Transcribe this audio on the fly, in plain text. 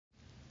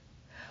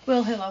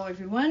Well, hello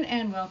everyone,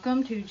 and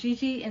welcome to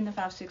Gigi in the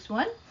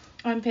 561.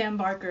 I'm Pam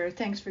Barker.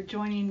 Thanks for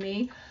joining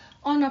me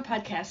on our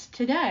podcast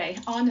today,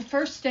 on the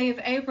first day of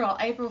April,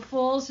 April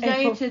Fool's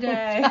Day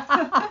today.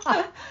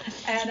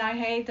 And I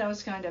hate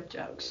those kind of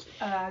jokes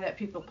that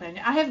people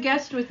play. I have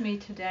guests with me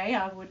today.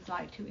 I would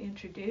like to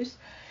introduce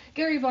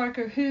Gary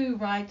Barker, who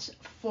writes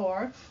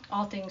for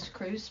All Things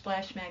Cruise,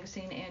 Splash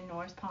Magazine, and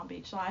North Palm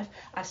Beach Live.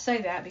 I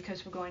say that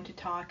because we're going to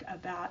talk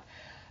about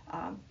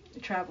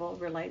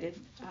travel-related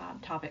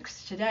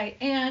topics today,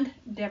 and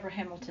Deborah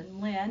Hamilton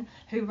Lynn,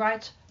 who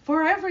writes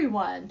for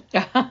everyone.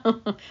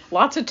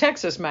 Lots of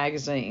Texas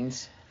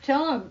magazines.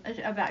 Tell them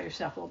about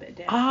yourself a little bit,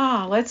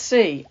 Deborah. Let's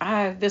see.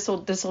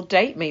 This'll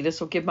date me. This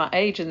will give my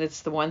age, and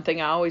it's the one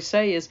thing I always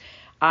say is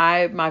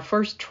my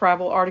first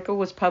travel article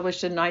was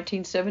published in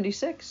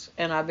 1976,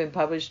 and I've been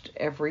published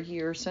every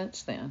year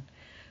since then.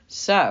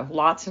 So,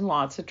 lots and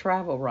lots of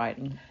travel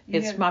writing.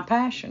 It's my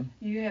passion.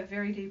 You have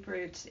very deep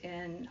roots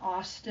in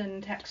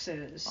Austin,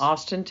 Texas.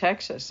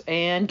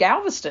 And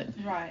Galveston.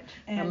 Right.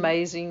 And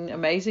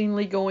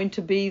amazingly going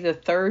to be the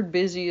third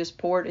busiest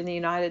port in the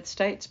United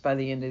States by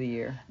the end of the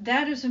year.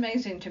 That is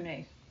amazing to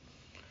me.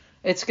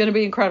 It's going to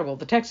be incredible.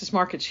 The Texas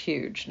market's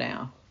huge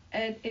now.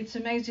 It's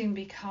amazing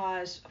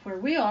because where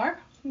we are,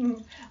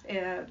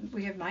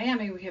 we have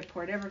Miami, we have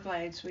Port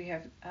Everglades, we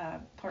have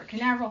Port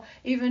Canaveral,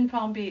 even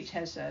Palm Beach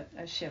has a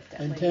ship that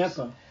leaves.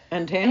 Tampa.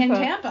 And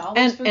Tampa. I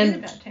always forget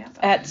about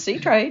Tampa. At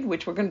Seatrade,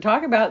 which we're going to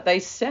talk about, they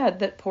said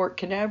that Port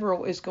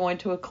Canaveral is going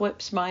to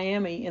eclipse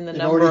Miami in the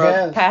number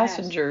of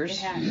passengers. It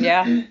has.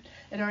 Yeah.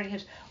 It already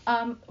has.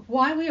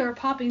 Why we are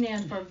popping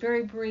in for a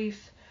very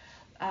brief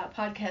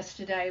podcast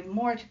today,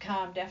 more to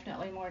come,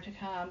 definitely more to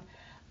come.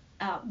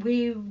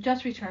 We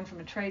just returned from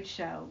a trade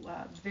show,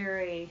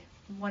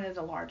 one of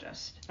the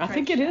largest. I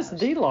think it is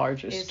the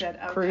largest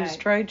cruise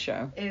trade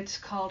show. It's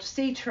called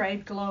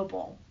Seatrade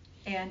Global,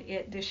 and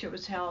this year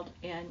was held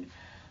in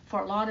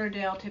Fort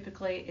Lauderdale.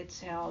 Typically, it's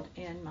held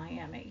in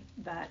Miami,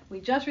 but we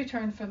just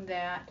returned from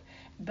that.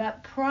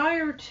 But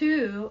prior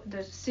to the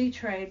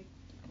Seatrade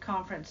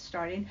conference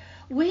starting,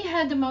 we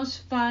had the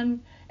most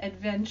fun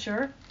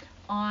adventure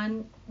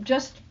on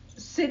just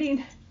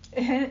sitting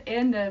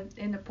in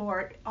the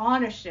port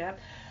on a ship,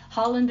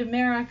 Holland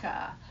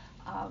America.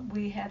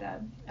 We had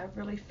a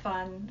really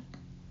fun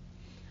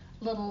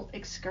little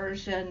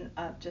excursion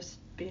of just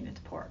being at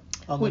the port.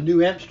 On the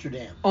New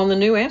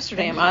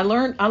Amsterdam. I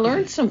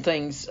learned some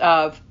things.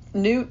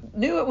 Knew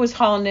it was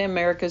Holland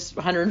America's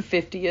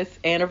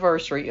 150th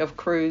anniversary of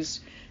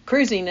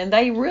cruising, and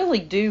they really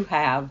do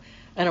have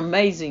an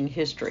amazing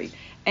history.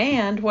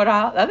 And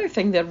other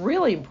thing that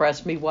really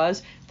impressed me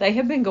was they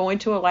have been going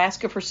to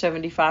Alaska for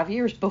 75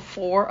 years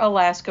before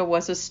Alaska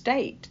was a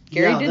state.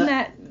 Gary,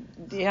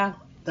 Yeah.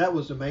 That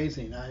was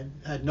amazing. I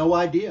had no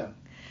idea.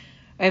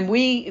 And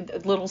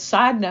little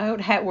side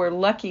note, we're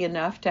lucky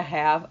enough to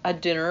have a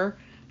dinner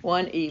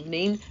one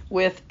evening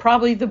with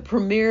probably the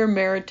premier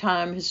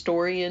maritime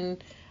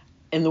historian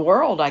in the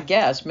world, I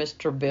guess,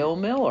 Mr. Bill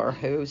Miller,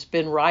 who's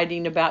been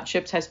writing about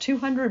ships, has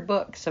 200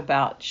 books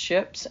about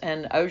ships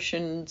and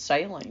ocean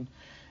sailing.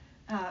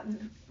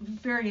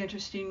 Very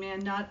interesting man,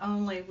 not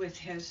only with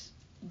his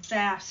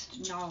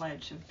vast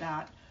knowledge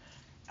about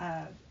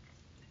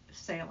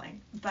sailing,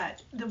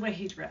 but the way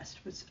he dressed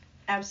was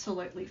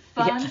absolutely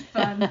fun.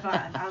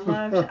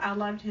 I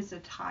loved his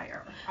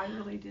attire. I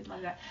really did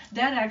love that.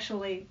 That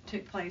actually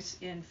took place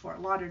in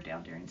Fort Lauderdale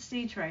during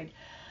Seatrade.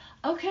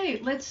 Okay,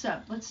 let's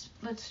talk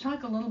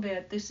a little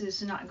bit. This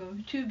is not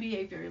going to be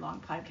a very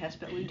long podcast,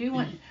 but we do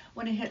want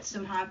to hit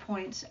some high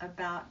points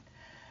about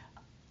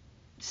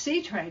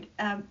Seatrade.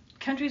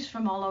 Countries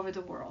from all over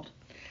the world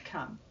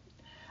come.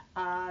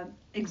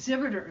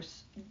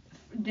 Exhibitors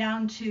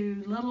down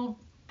to little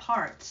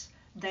parts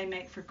they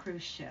make for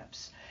cruise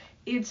ships.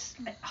 It's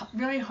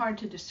really hard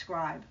to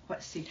describe what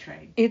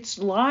Seatrade. It's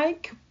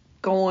like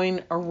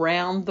going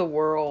around the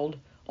world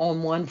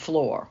on one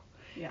floor.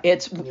 Yeah.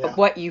 It's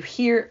what you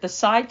hear, the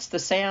sights, the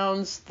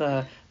sounds,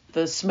 the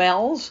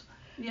smells,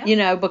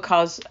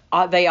 because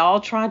they all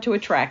try to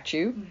attract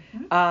you.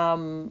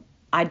 Mm-hmm.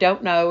 I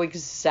don't know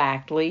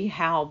exactly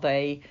how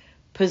they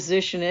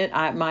position it.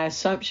 My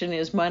assumption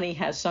is money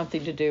has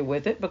something to do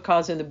with it,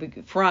 because in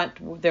the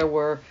front there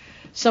were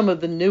some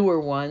of the newer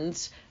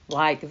ones,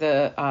 like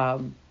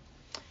the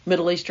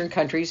Middle Eastern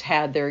countries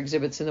had their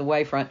exhibits in the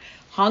wayfront.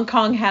 Hong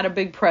Kong had a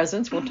big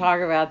presence. We'll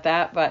talk about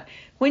that. But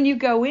when you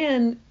go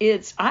in,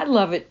 I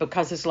love it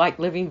because it's like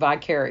living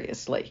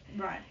vicariously.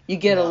 Right. You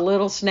get a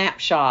little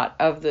snapshot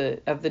of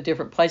the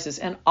different places,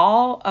 and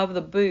all of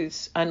the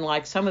booths,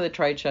 unlike some of the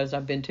trade shows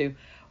I've been to,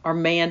 are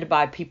manned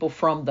by people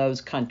from those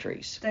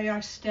countries. They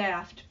are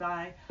staffed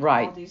by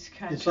all these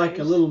countries. It's like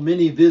a little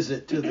mini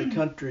visit to the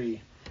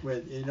country where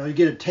you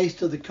get a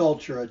taste of the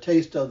culture, a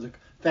taste of the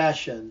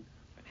fashion.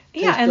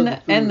 Yeah,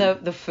 and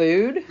the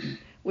food.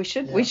 We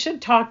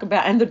should talk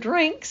about, and the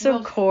drinks,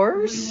 of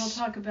course. We will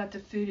talk about the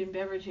food and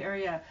beverage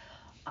area.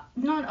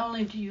 Not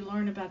only do you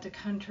learn about the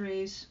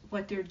countries,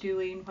 what they're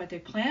doing, what they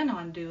plan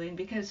on doing,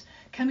 because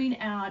coming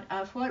out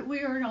of what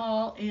we are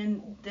all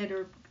in that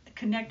are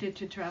connected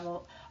to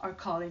travel are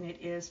calling it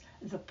is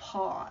the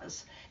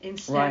pause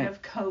instead Right.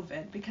 of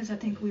COVID, because I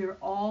think we are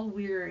all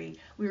weary.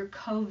 We're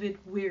COVID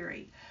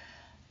weary.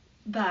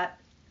 But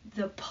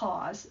the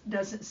pause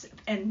doesn't,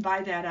 and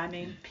by that I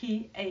mean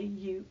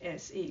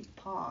Pause,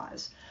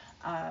 pause,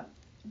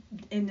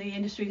 in the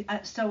industry.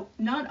 So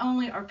not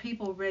only are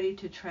people ready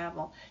to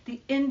travel, the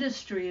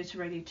industry is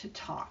ready to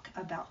talk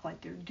about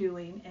what they're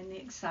doing and the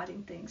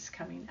exciting things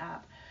coming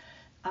up.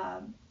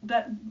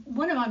 But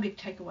one of my big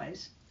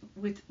takeaways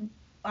with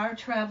our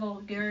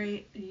travel,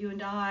 Gary, you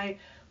and I,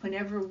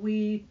 whenever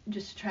we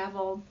just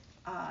travel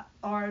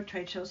our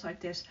trade shows like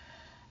this,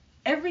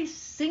 every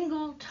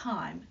single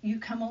time you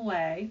come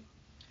away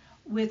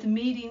with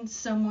meeting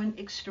someone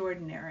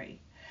extraordinary,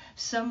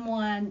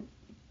 someone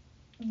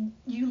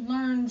you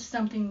learned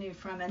something new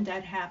from, and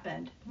that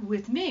happened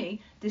with me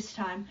this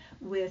time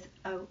with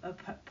a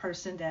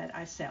person that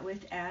I sat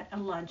with at a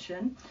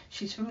luncheon.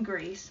 She's from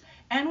Greece,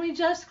 and we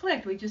just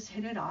clicked. We just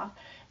hit it off.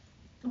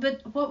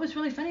 But what was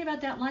really funny about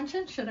that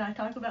luncheon? Should I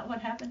talk about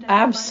what happened at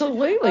that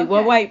Absolutely. luncheon?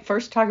 Well, Okay. wait.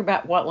 First, talk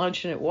about what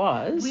luncheon it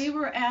was. We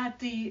were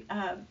at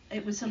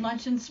it was a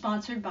luncheon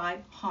sponsored by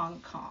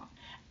Hong Kong.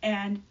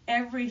 And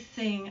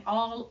everything,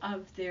 all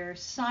of their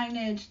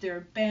signage, their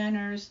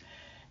banners,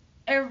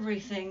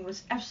 everything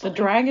was The absolutely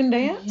dragon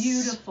dance?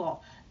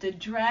 beautiful. The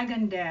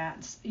dragon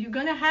dance. You're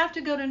going to have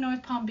to go to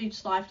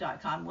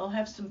northpalmbeachlife.com. We'll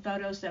have some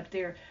photos up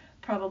there,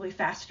 probably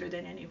faster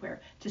than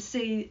anywhere, to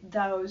see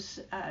those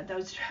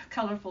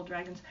colorful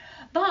dragons.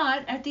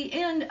 But at the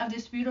end of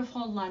this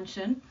beautiful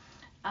luncheon,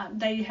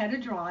 they had a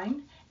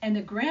drawing, and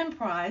the grand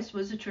prize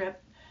was a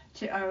trip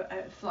to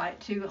a flight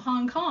to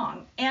Hong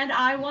Kong, and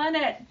I won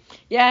it.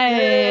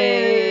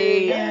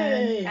 Yay!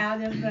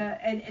 And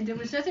and there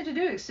was nothing to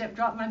do except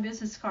drop my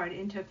business card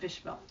into a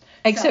fishbowl.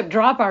 Except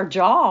drop our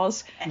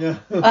jaws.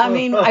 I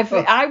mean,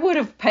 I would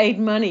have paid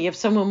money if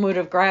someone would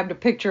have grabbed a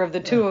picture of the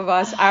two of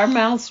us, our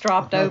mouths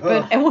dropped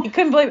open, and we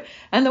couldn't believe it.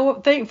 And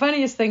the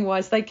funniest thing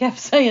was they kept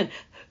saying,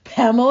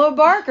 Pamela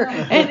Barker,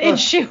 and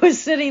she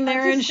was sitting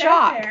there in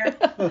shock.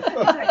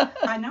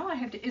 I know I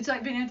have to. It's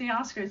like being at the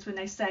Oscars when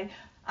they say,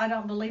 I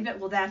don't believe it.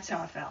 Well, that's how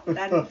I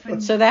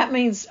felt. So that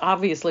means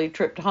obviously a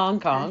trip to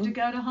Hong I have Kong. to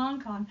go to Hong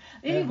Kong.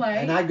 Anyway.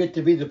 And I get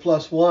to be the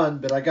 +1,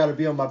 but I got to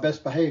be on my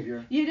best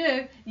behavior. You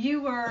do.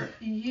 You were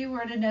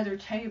at another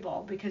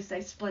table because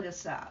they split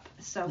us up,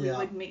 so we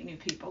would meet new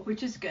people,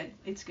 which is good.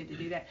 It's good to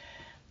do that.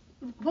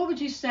 What would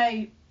you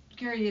say,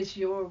 Gary,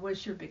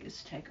 was your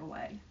biggest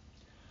takeaway?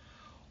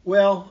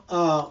 Well,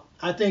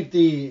 I think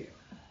the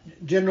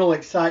general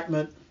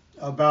excitement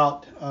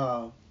about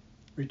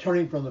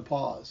returning from the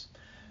pause.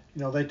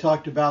 You know, they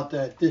talked about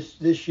that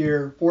this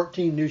year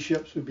 14 new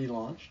ships would be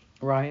launched.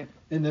 Right.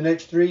 In the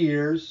next 3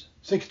 years,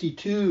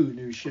 62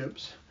 new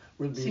ships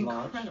would be It's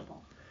launched.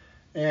 incredible.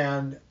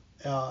 And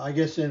I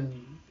guess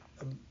in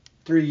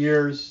 3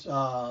 years,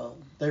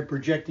 they're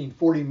projecting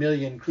 40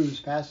 million cruise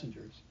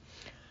passengers.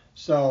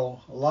 So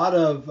a lot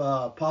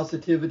of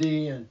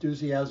positivity and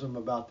enthusiasm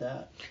about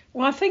that.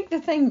 Well, I think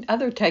the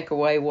other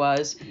takeaway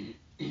was,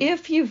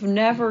 if you've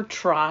never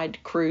tried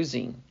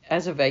cruising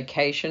as a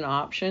vacation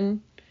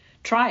option,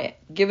 try it.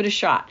 Give it a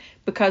shot,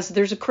 because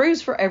there's a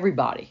cruise for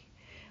everybody.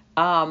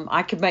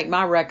 I could make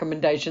my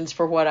recommendations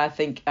for what I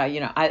think.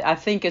 I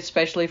think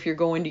especially if you're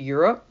going to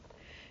Europe,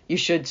 you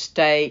should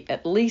stay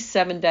at least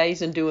 7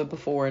 days and do it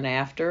before and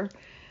after.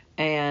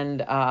 And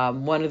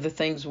one of the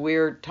things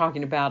we're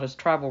talking about as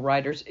travel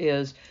writers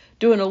is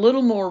doing a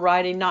little more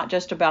writing, not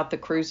just about the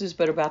cruises,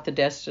 but about the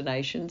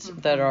destinations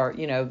that are,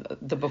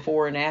 the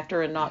before and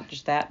after, and not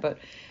just that, but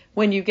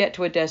when you get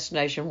to a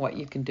destination, what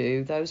you can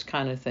do, those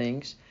kind of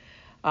things.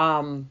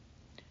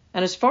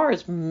 And as far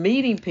as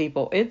meeting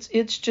people,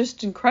 it's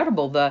just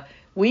incredible.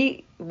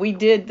 We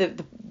did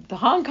the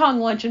Hong Kong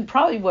luncheon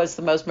probably was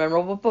the most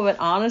memorable, but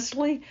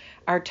honestly,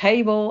 our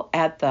table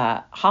at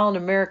the Holland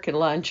American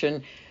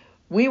luncheon,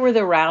 we were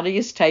the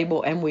rowdiest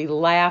table, and we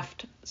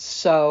laughed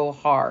so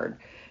hard.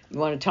 You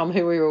want to tell them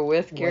who we were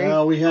with, Gary?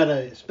 Well, we had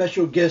a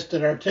special guest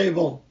at our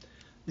table,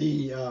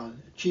 the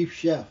chief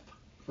chef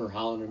for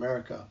Holland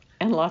America.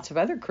 And lots of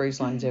other cruise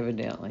lines,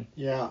 evidently.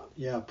 Yeah,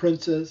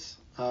 Princess.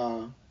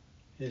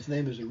 His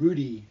name is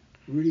Rudy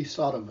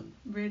Soderman.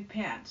 Red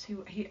Pants. He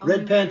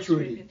Red Pants wears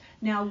Rudy. red pants.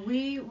 Now,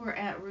 we were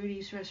at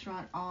Rudy's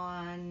restaurant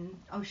on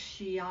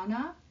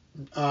Oceana.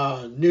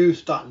 New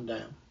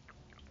Stottendam.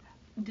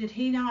 Did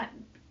he not?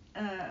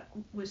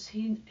 Was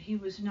he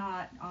was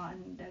not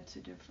on? That's a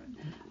different.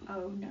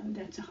 Oh no,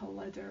 that's a whole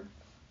other.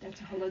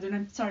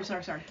 No,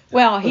 sorry.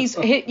 Well, he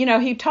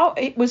talked.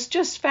 It was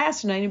just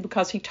fascinating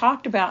because he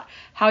talked about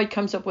how he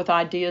comes up with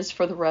ideas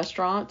for the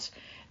restaurants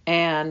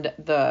and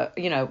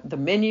the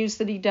menus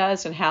that he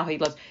does and how he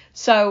loves.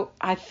 So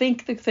I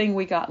think the thing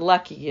we got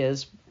lucky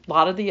is a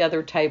lot of the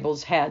other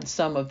tables had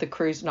some of the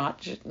cruise,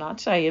 not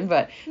saying,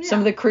 but some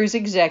of the cruise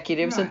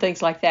executives and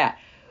things like that.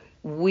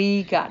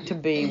 We got to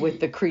be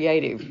with the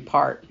creative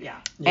part. Yeah.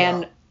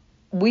 And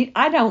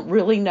I don't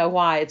really know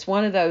why. It's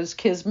one of those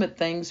kismet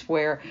things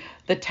where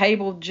the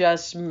table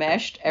just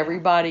meshed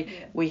everybody.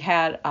 Yeah. We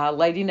had a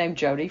lady named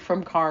Jody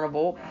from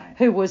Carnival Right.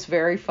 who was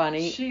very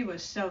funny. She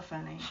was so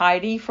funny.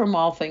 Heidi from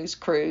All Things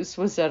Cruise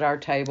was at our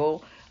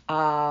table.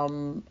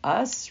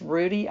 Us,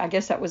 Rudy, I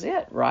guess that was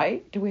it,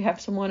 right? Do we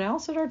have someone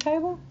else at our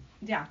table?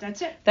 Yeah,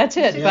 that's it. That's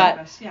it. Six But of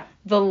us, yeah.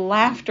 the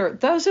laughter,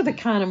 those are the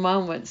kind of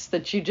moments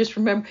that you just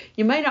remember.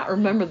 You may not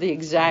remember the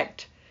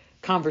exact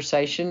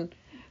conversation,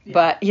 Yeah.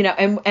 but, you know,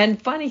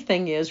 and funny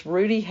thing is,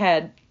 Rudy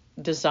had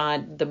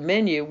designed the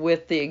menu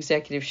with the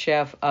executive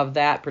chef of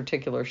that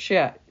particular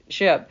ship,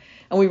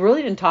 and we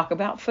really didn't talk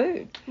about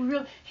food.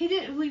 We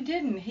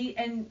didn't.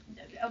 And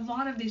a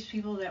lot of these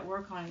people that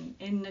work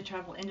in the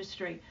travel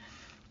industry,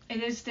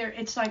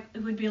 it's like,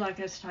 it would be like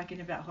us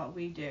talking about what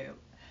we do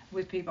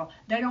with people.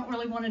 They don't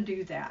really want to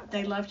do that.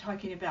 They love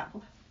talking about,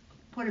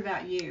 what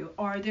about you,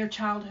 or their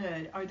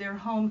childhood, or their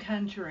home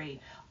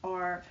country,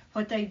 or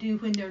what they do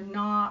when they're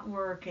not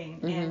working.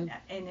 Mm-hmm.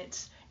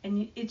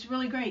 And it's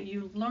really great.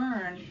 You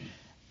learn.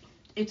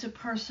 It's a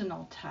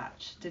personal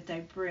touch that they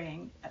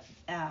bring.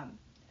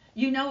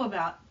 You know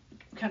about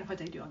kind of what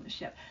they do on the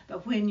ship,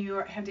 but when you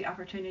have the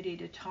opportunity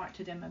to talk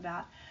to them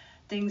about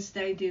things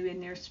they do in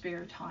their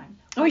spare time.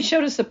 Oh, he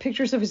showed us the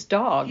pictures of his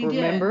dog, He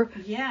remember?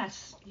 did.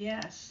 Yes.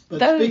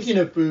 But speaking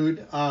of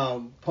food,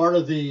 part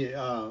of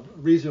the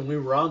reason we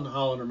were on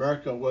Holland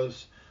America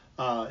was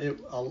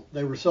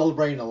they were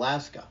celebrating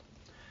Alaska,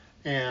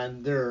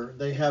 and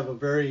they have a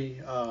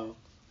very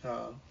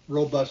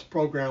robust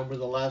program with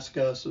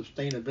Alaska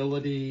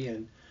sustainability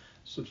and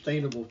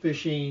sustainable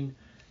fishing,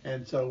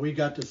 and so we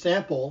got to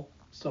sample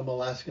some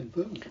Alaskan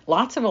food.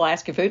 Lots of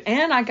Alaskan food,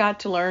 and I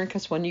got to learn,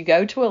 because when you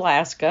go to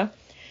Alaska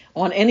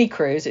on any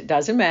cruise, it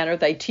doesn't matter,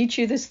 they teach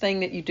you this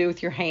thing that you do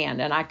with your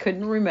hand, and I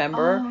couldn't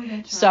remember. Oh,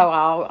 that's so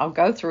right. I'll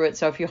go through it.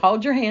 So if you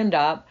hold your hand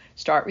up,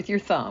 start with your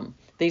thumb.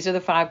 These are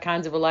the 5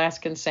 kinds of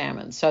Alaskan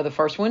salmon. So the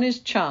first one is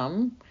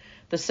chum,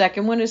 the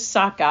second one is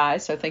sockeye,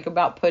 so think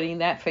about putting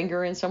that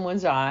finger in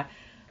someone's eye.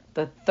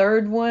 The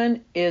third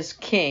one is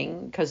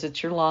king, because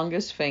it's your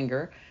longest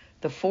finger.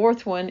 The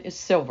fourth one is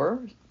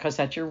silver, because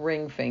that's your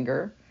ring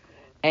finger.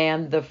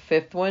 And the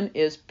fifth one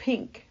is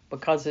pink,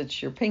 because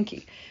it's your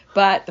pinky.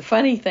 But the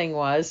funny thing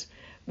was,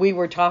 we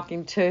were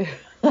talking to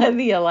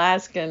the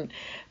Alaskan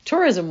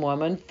tourism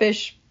woman,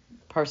 fish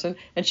person,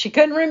 and she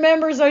couldn't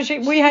remember, so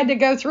we had to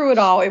go through it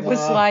all. It was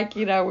like,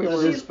 we that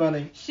were. is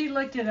funny. She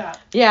looked it up.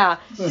 Yeah.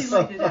 She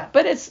looked it up.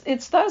 But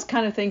it's those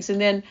kind of things. And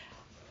then,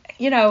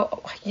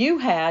 you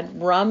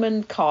had rum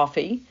and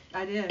coffee.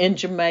 I did. In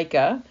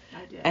Jamaica.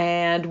 I did.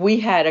 And we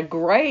had a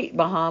great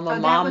Bahama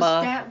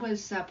Mama. That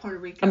was Puerto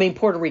Rico. I mean,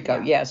 Puerto Rico,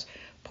 Yeah. yes.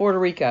 Puerto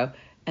Rico.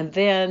 And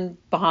then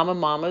Bahama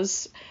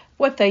Mamas,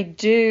 what they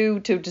do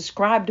to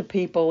describe to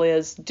people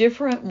is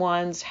different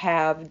ones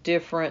have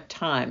different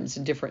times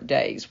and different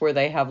days where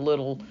they have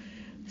little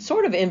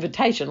sort of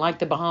invitation, like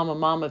the Bahama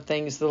Mama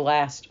things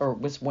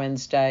was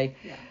Wednesday.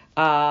 Yeah.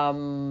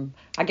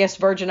 I guess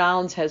Virgin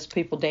Islands has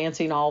people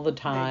dancing all the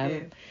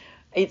time.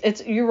 They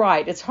do. You're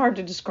right. It's hard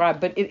to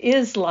describe, but it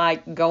is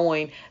like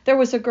going. There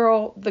was the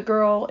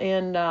girl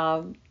in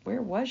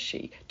where was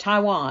she?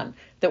 Taiwan,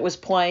 that was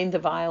playing the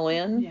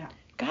violin. Yeah.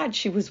 God,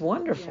 she was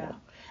wonderful.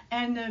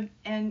 Yeah.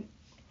 And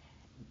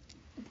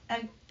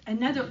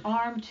another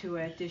arm to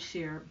it this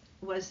year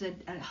was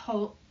a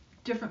whole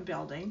different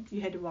building.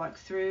 You had to walk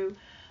through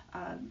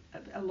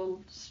a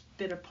little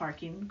bit of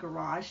parking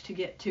garage to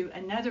get to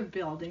another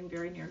building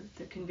very near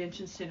the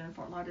convention center in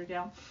Fort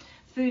Lauderdale.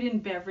 Food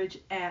and beverage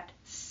at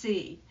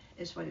sea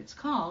is what it's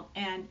called,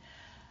 and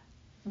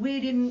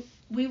we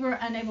were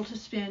unable to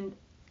spend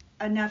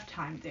enough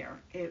time there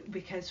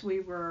because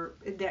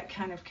that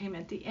kind of came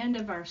at the end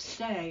of our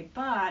stay.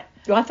 But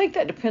Well, I think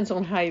that depends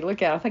on how you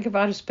look at it. I think if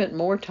I'd have spent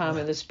more time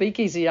in the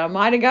speakeasy, I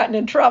might have gotten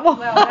in trouble.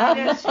 well, that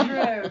is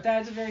true.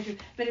 That's very true.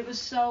 But it was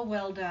so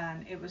well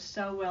done. It was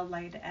so well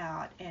laid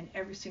out, and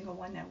every single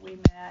one that we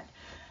met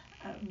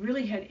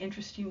really had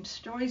interesting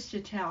stories to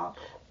tell.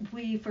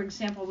 For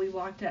example, we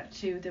walked up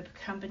to the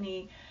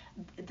company,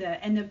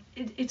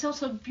 it's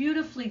also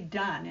beautifully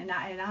done, and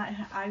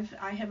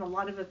I have a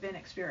lot of event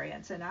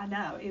experience, and I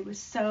know it was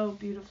so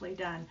beautifully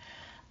done.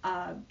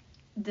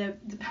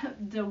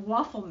 The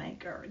waffle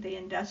maker, the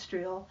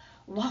industrial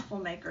waffle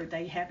maker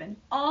they have in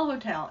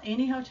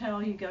any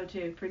hotel you go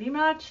to, pretty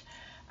much,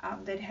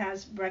 that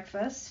has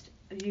breakfast.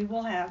 You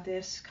will have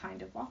this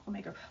kind of waffle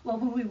maker. Well,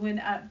 when we went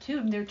up to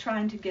them, they're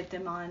trying to get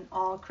them on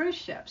all cruise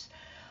ships.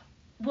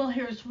 Well,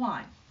 here's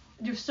why.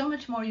 There's so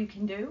much more you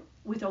can do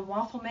with a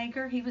waffle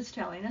maker, he was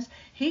telling us.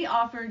 He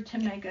offered to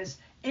make us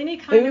any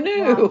kind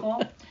of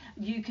waffle.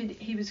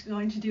 He was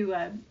going to do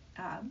a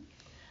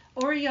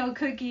Oreo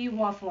cookie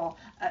waffle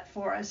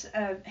for us,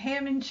 a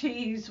ham and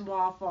cheese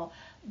waffle.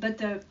 But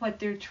what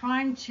they're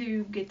trying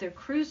to get their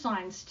cruise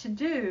lines to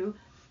do,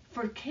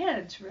 for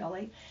kids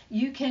really,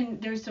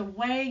 there's a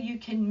way you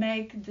can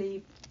make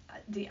the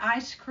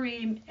ice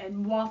cream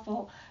and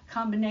waffle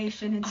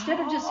combination instead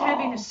of just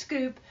having a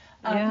scoop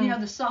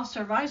the soft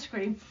serve ice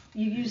cream,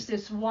 you use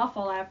this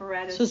waffle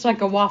apparatus. So it's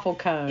like a waffle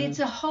cone. It's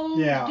a whole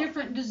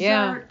different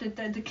dessert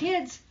that the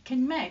kids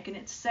can make, and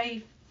it's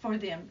safe for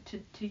them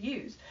to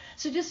use.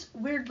 So just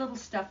weird little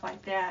stuff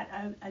like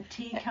that. A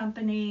tea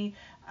company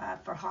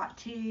for hot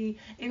tea.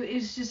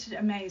 It's just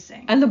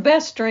amazing. And the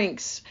best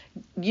drinks,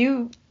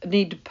 you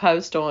need to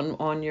post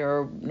on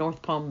your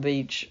North Palm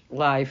Beach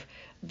life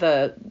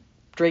the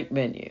drink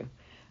menu.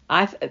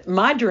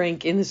 My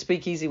drink in the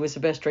Speakeasy was the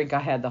best drink I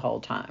had the whole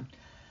time.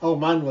 Oh,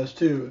 mine was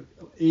too,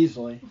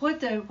 easily.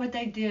 What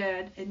they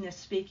did in this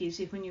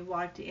Speakeasy when you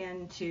walked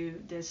into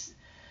this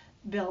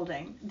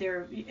building,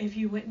 there, if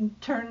you went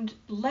and turned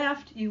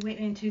left, you went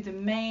into the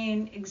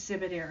main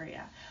exhibit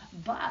area,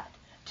 but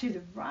to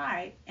the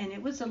right, and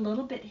it was a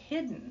little bit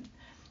hidden,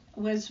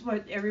 was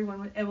what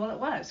everyone, well, it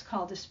was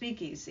called the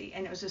Speakeasy,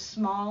 and it was a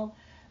small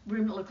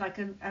room that looked like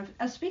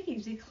a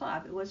speakeasy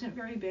club. It wasn't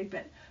very big,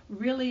 but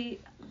really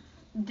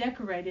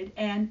decorated,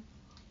 and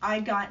I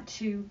got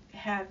to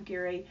have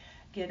Gary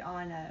get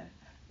on a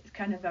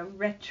kind of a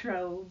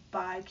retro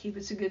bike. He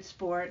was a good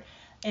sport.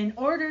 In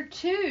order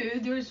to,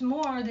 there's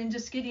more than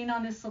just getting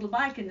on this little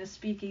bike in the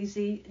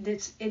Speakeasy.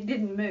 It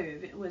didn't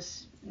move. It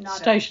was not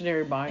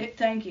stationary bike.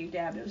 Thank you,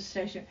 Deb. It was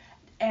stationary.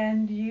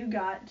 And you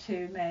got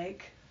to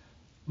make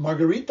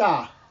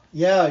margarita.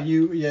 Yeah,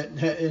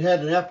 it had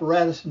an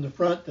apparatus in the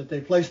front that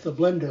they placed the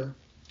blender,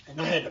 and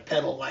I had to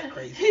pedal like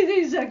crazy.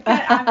 He's like,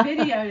 I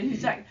videoed.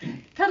 He's like,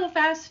 pedal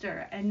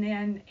faster, and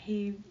then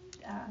he.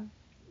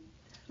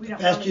 The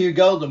faster you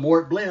go, the more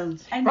it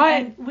blends.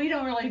 And we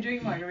don't really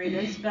drink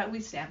margaritas, but we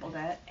sampled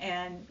it,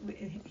 and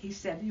he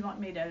said, "You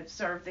want me to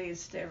serve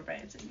these to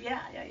everybody?" I said,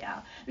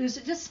 "Yeah." It was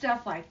just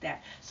stuff like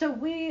that. So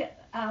we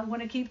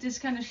want to keep this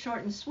kind of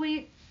short and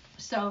sweet.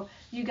 So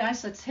you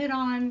guys, let's hit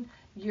on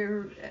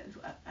your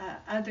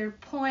other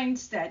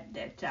points that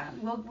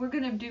we're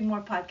going to do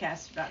more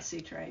podcasts about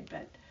Seatrade,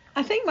 but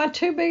I think my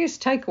two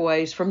biggest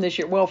takeaways from this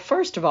year. Well,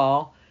 first of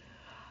all,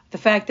 the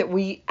fact that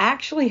we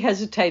actually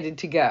hesitated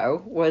to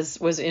go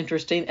was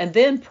interesting, and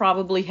then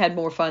probably had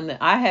more fun than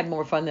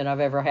I've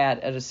ever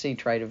had at a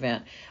Seatrade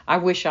event. I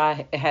wish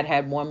I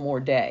had one more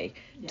day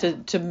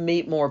to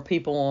meet more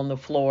people on the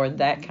floor and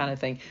that kind of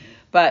thing.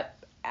 But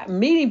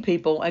meeting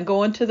people and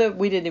going to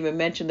we didn't even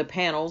mention the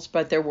panels,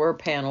 but there were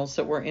panels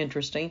that were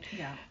interesting.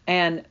 Yeah.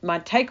 And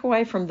my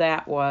takeaway from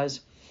that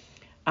was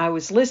I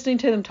was listening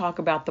to them talk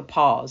about the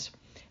pause.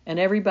 And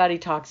everybody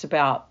talks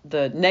about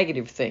the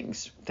negative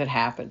things that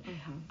happen.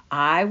 Mm-hmm.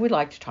 I would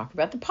like to talk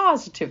about the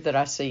positive that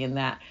I see in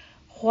that.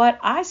 What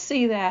I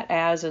see that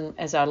as, and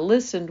as I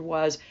listened,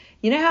 was,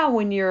 you know how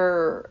when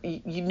you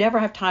never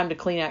have time to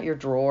clean out your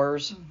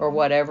drawers or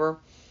whatever?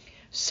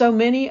 So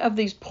many of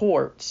these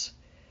ports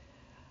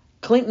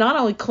not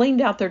only cleaned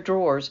out their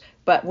drawers,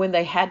 but when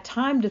they had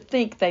time to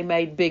think, they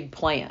made big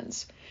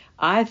plans.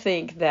 I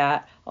think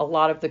that a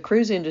lot of the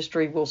cruise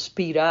industry will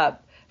speed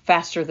up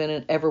faster than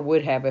it ever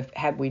would have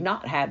had we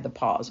not had the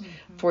pause.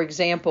 Mm-hmm. For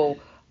example,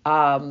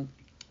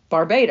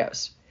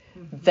 Barbados.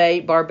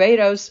 Mm-hmm.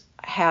 Barbados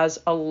has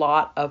a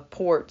lot of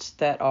ports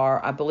that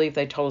are, I believe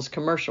they told us,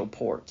 commercial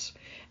ports.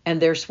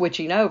 And they're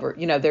switching over.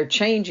 They're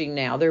changing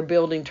now. They're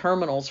building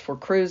terminals for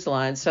cruise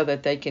lines so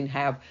that they can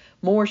have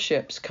more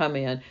ships come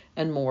in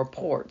and more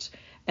ports.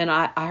 And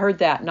I heard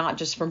that not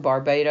just from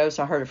Barbados.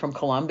 I heard it from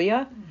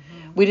Colombia.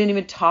 Mm-hmm. We didn't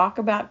even talk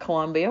about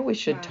Colombia. We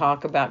should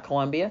talk about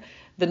Colombia.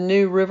 The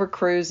new river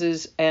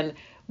cruises, and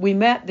we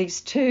met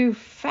these two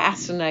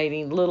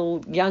fascinating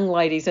little young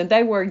ladies, and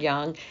they were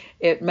young.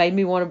 It made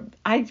me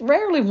I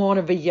rarely want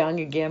to be young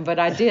again, but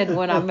I did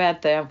when I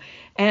met them.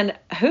 And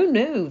who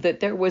knew that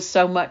there was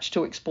so much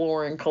to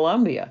explore in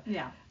Colombia?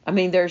 Yeah. I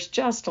mean, there's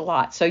just a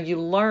lot. So you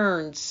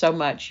learn so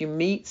much. You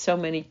meet so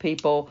many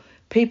people.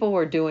 People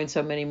are doing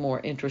so many more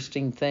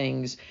interesting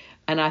things.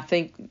 And I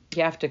think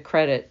you have to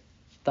credit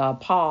the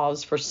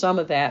pause for some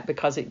of that,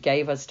 because it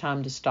gave us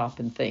time to stop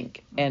and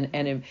think and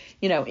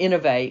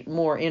innovate,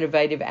 more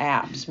innovative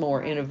apps,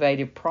 more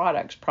innovative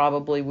products.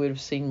 Probably would have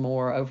seen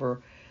more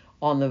over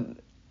on the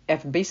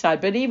F&B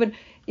side, but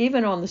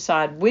even on the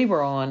side we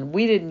were on,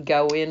 we didn't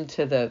go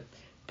into the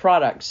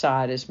product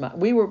side as much.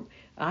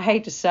 I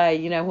hate to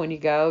say, when you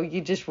go,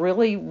 you just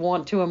really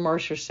want to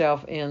immerse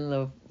yourself in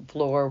the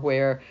floor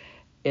where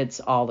it's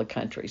all the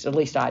countries. At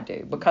least I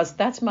do, because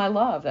that's my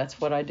love. That's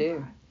what I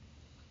do.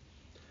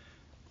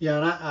 Yeah,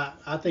 and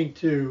I think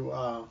too,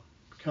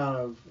 kind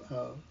of,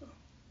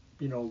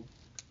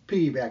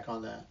 piggyback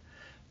on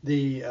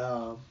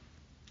that.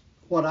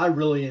 What I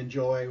really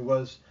enjoy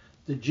was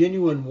the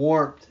genuine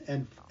warmth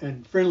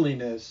and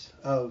friendliness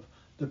of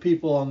the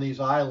people on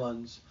these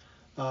islands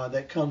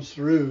that comes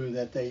through.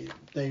 That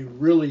they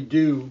really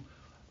do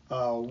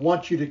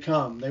want you to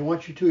come. They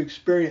want you to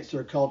experience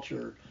their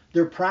culture.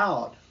 They're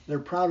proud. They're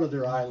proud of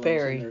their islands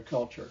and their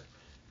culture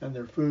and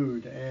their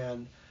food,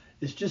 and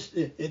it's just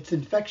it's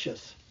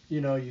infectious.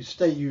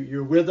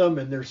 You're with them,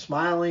 and they're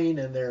smiling,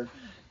 and they're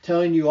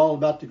telling you all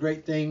about the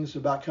great things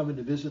about coming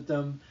to visit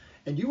them,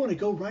 and you want to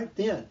go right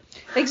then.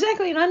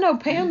 Exactly, and I know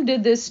Pam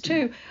did this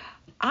too.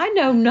 I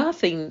know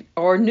nothing,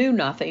 or knew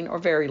nothing, or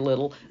very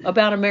little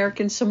about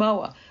American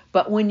Samoa,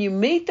 But when you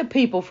meet the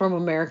people from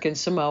American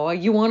Samoa,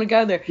 you want to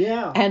go there.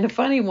 Yeah. And the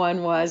funny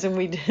one was,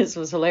 this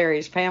was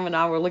hilarious. Pam and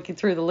I were looking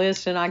through the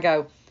list, and I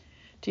go,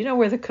 do you know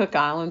where the Cook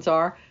Islands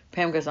are?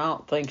 Pam goes, I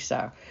don't think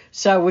so.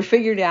 So we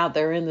figured out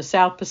they're in the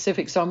South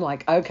Pacific. So I'm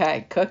like,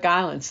 okay, Cook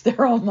Islands,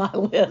 they're on my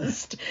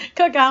list.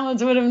 Cook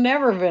Islands would have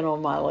never been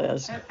on my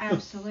list.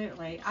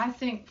 Absolutely. I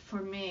think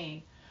for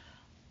me,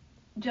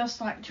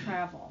 just like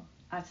travel,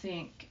 I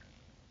think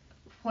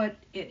what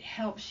it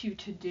helps you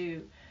to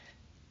do,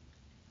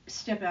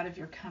 step out of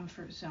your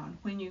comfort zone.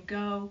 When you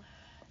go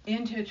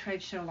into a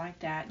trade show like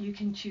that, you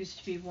can choose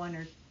to be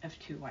one of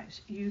two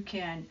ways. You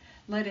can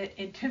let it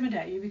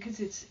intimidate you because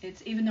it's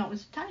even though it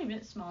was a tiny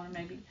bit smaller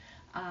maybe,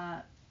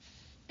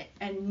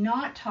 and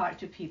not talk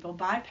to people,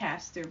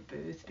 bypass their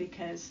booth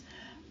because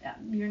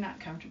you're not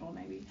comfortable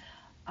maybe.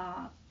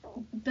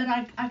 But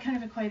I kind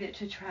of equate it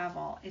to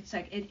travel. It's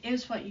like it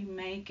is what you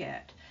make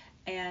it.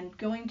 And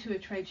going to a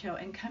trade show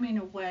and coming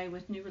away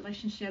with new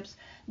relationships,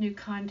 new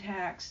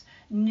contacts,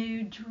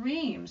 new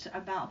dreams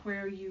about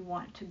where you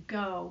want to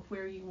go,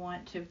 where you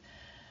want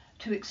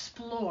to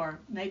explore,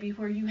 maybe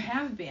where you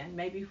have been,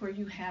 maybe where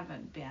you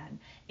haven't been.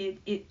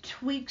 It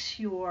tweaks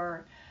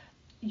your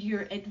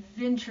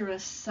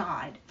adventurous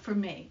side. For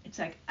me, it's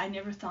like I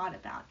never thought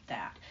about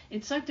that.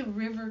 It's like the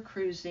river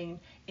cruising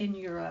in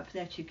Europe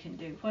that you can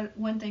do.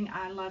 One thing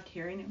I loved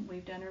hearing, and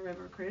we've done a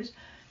river cruise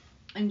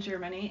in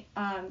Germany.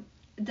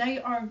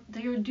 They are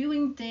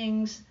doing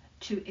things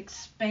to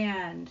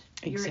expand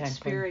your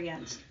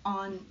experience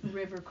on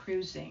river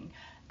cruising,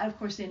 of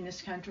course, in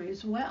this country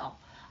as well.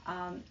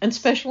 And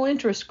special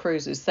interest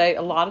cruises. There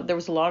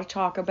was a lot of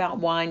talk about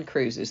wine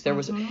cruises. There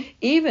was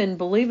even,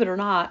 believe it or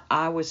not,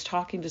 I was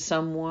talking to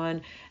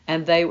someone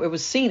and it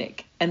was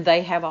scenic, and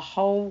they have a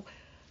whole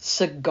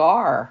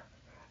cigar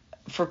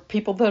for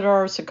people that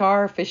are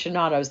cigar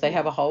aficionados. They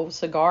have a whole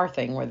cigar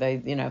thing where they,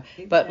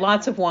 but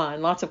lots of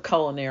wine, lots of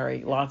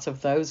culinary, lots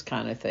of those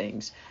kind of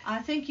things. I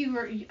think you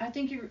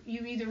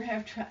either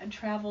have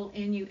travel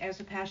in you as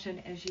a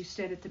passion, as you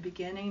said at the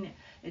beginning,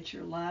 it's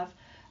your love,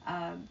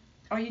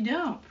 or you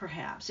don't.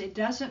 Perhaps it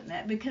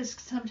doesn't, because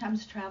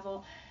sometimes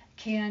travel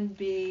can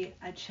be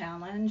a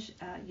challenge.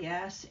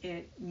 Yes,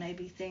 it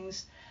maybe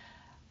things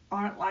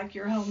aren't like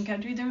your home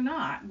country. They're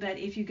not. But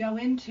if you go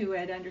into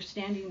it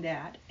understanding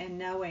that and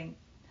knowing,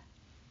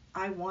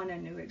 I want a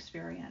new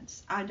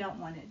experience. I don't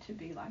want it to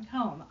be like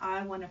home.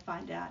 I want to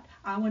find out.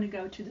 I want to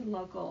go to the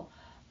local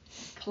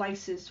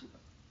places,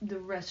 the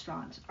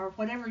restaurants, or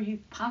whatever you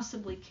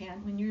possibly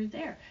can when you're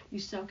there. You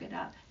soak it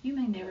up. You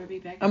may never be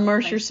back.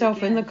 Immerse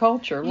yourself in the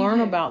culture.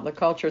 Learn about the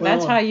culture.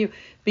 That's how you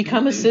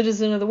become a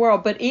citizen of the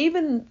world. But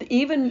even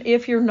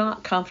if you're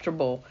not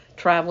comfortable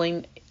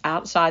traveling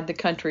outside the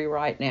country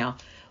right now,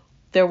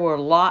 there were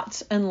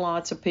lots and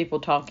lots of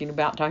people talking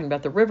about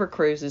the river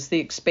cruises,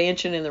 the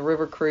expansion in the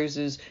river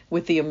cruises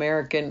with the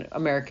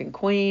American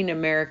Queen,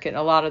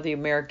 a lot of the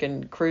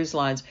American cruise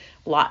lines,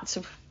 lots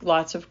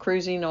of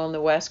cruising on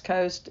the West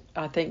Coast.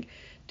 I think,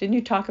 didn't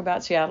you talk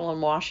about Seattle and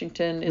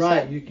Washington?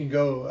 Right, you can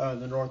go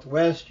the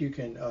Northwest. You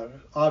can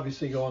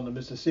obviously go on the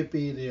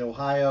Mississippi, the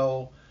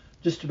Ohio.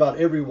 Just about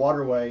every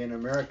waterway in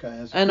America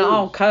has and cruise.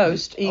 All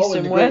coast, east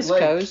and west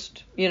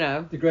coast.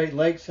 The Great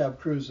Lakes have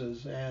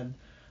cruises, and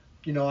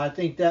I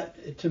think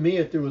that, to me,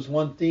 if there was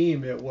one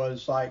theme, it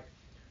was like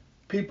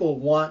people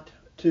want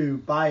to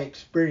buy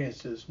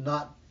experiences,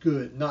 not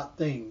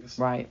things.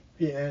 Right.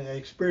 Yeah, and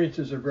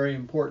experiences are very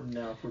important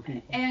now for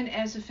people. And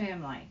as a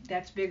family,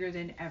 that's bigger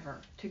than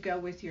ever, to go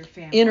with your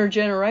family.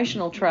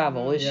 Intergenerational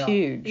travel is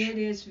huge. It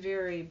is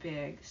very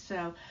big.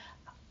 So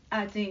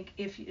I think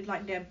if,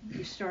 like Deb,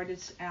 you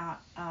started out,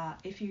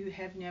 if you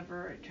have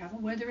never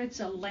traveled, whether it's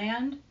a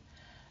land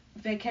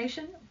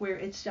vacation where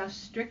it's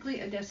just strictly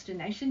a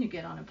destination, you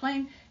get on a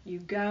plane, you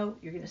go,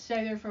 you're going to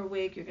stay there for a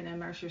week, you're going to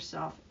immerse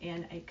yourself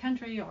in a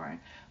country or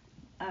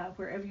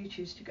wherever you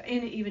choose to go,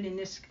 even in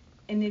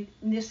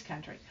this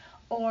country,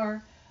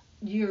 or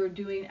you're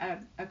doing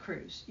a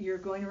cruise, you're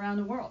going around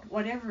the world,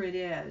 whatever it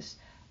is,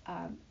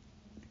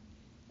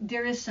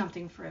 there is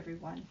something for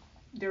everyone.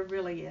 There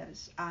really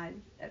is. A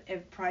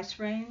price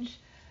range,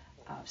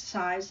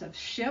 size of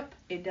ship.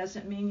 It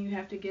doesn't mean you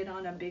have to get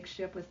on a big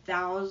ship with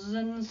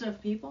thousands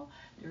of people.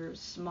 There are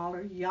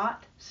smaller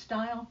yacht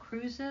style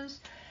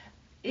cruises.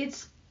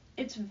 It's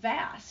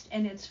vast,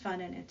 and it's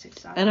fun, and it's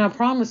exciting. And I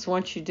promise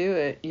once you do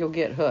it, you'll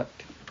get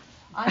hooked.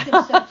 I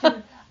think so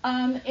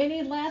too.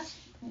 Any last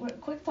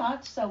quick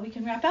thoughts so we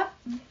can wrap up?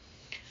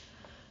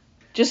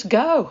 Just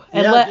go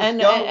and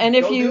and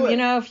if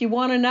if you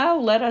want to know,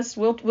 let us.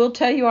 We'll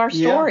tell you our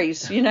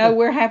stories.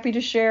 We're happy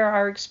to share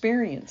our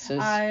experiences.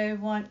 I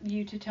want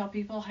you to tell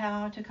people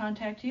how to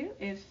contact you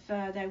if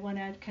they want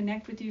to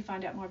connect with you,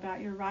 find out more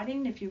about your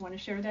writing. If you want to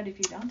share that, if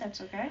you don't, that's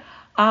okay.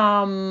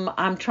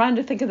 I'm trying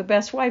to think of the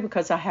best way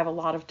because I have a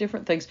lot of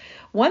different things.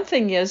 One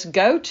thing is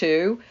go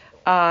to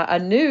a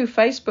new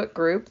Facebook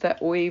group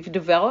that we've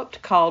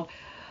developed called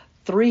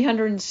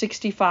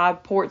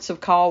 365 Ports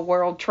of Call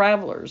World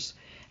Travelers.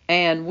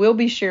 And we'll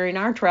be sharing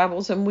our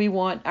travels, and we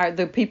want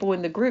the people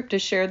in the group to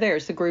share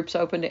theirs. The group's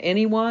open to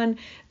anyone.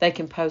 They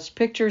can post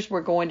pictures.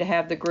 We're going to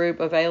have the group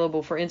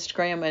available for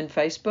Instagram and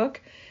Facebook.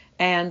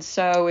 And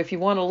so if you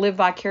want to live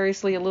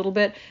vicariously a little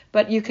bit,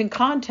 but you can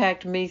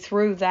contact me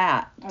through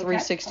that,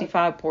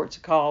 365 Ports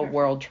of Call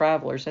World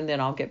Travelers, and then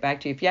I'll get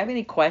back to you. If you have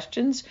any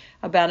questions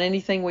about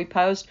anything we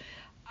post,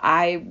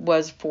 I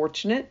was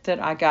fortunate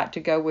that I got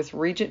to go with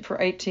Regent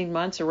for 18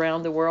 months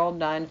around the world,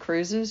 9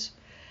 cruises.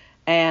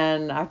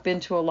 And I've been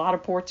to a lot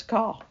of ports of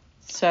call.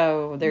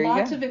 So there you go.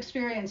 Lots of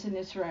experience in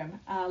this room.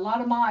 A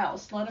lot of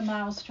miles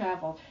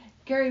traveled.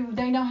 Gary,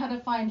 they know how to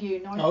find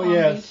you. North Palm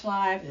Beach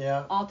Live,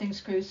 All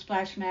Things Cruise,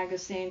 Splash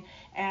Magazine,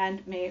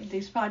 and me.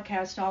 These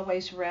podcasts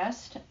always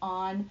rest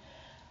on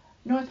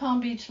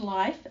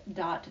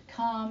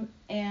northpalmbeachlife.com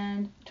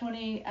and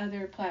 20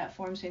 other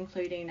platforms,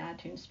 including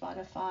iTunes,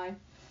 Spotify.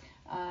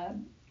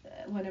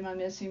 What am I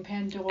missing?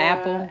 Pandora,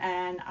 Apple,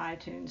 and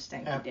iTunes.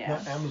 Thank you,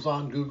 Dad.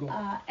 Amazon, Google.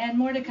 And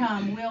more to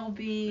come. We'll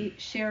be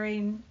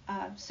sharing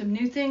some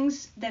new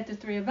things that the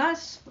three of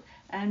us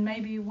and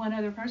maybe one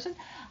other person.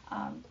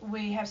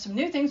 We have some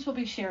new things we'll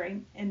be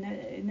sharing in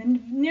the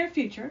near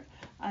future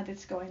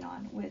that's going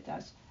on with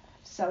us.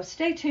 So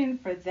stay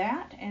tuned for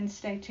that, and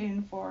stay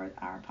tuned for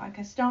our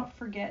podcast. Don't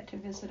forget to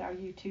visit our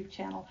YouTube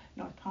channel,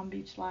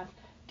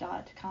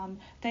 northpalmbeachlife.com.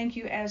 Thank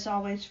you, as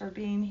always, for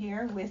being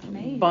here with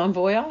me. Bon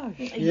voyage.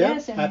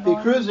 Yes, and happy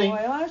cruising.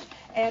 Voyage.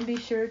 And be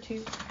sure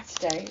to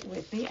stay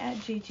with me at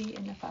Gigi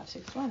in the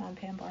 561. I'm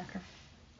Pam Barker.